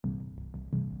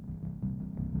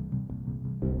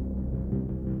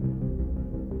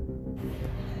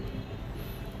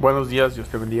Buenos días, Dios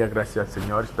te bendiga, gracias al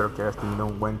Señor. Espero que hayas tenido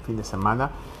un buen fin de semana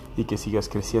y que sigas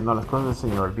creciendo en las cosas del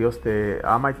Señor. Dios te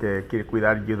ama y te quiere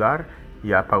cuidar y ayudar y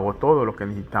ya pagó todo lo que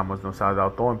necesitamos, nos ha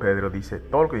dado todo. En Pedro dice,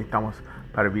 todo lo que necesitamos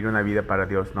para vivir una vida para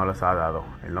Dios nos las ha dado.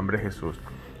 En el nombre de Jesús.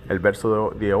 El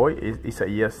verso de hoy es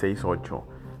Isaías 6:8.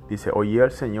 Dice, oí al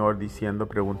Señor diciendo,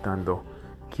 preguntando,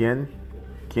 ¿quién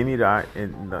irá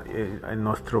en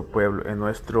nuestro pueblo, en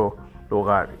nuestro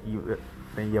lugar y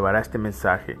me llevará este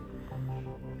mensaje?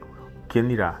 ¿Quién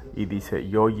irá? Y dice,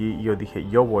 yo dije,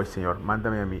 yo voy, Señor,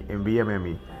 mándame a mí, envíame a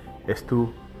mí. Es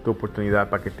tu oportunidad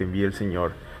para que te envíe el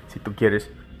Señor, si tú quieres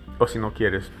o si no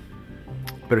quieres.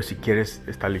 Pero si quieres,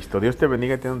 está listo. Dios te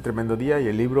bendiga, ten un tremendo día. Y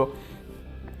el libro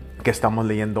que estamos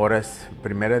leyendo ahora es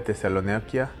 1 de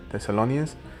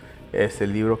Tesalonians. Es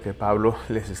el libro que Pablo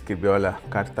les escribió a la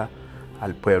carta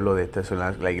al pueblo de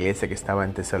Tesalónica, la iglesia que estaba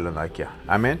en Tesalónica.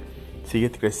 Amén.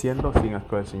 Sigue creciendo, sigas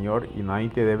con el Señor y nadie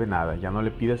te debe nada. Ya no le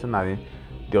pides a nadie.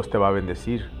 Dios te va a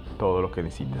bendecir todo lo que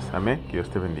necesites. Amén. Que Dios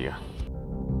te bendiga.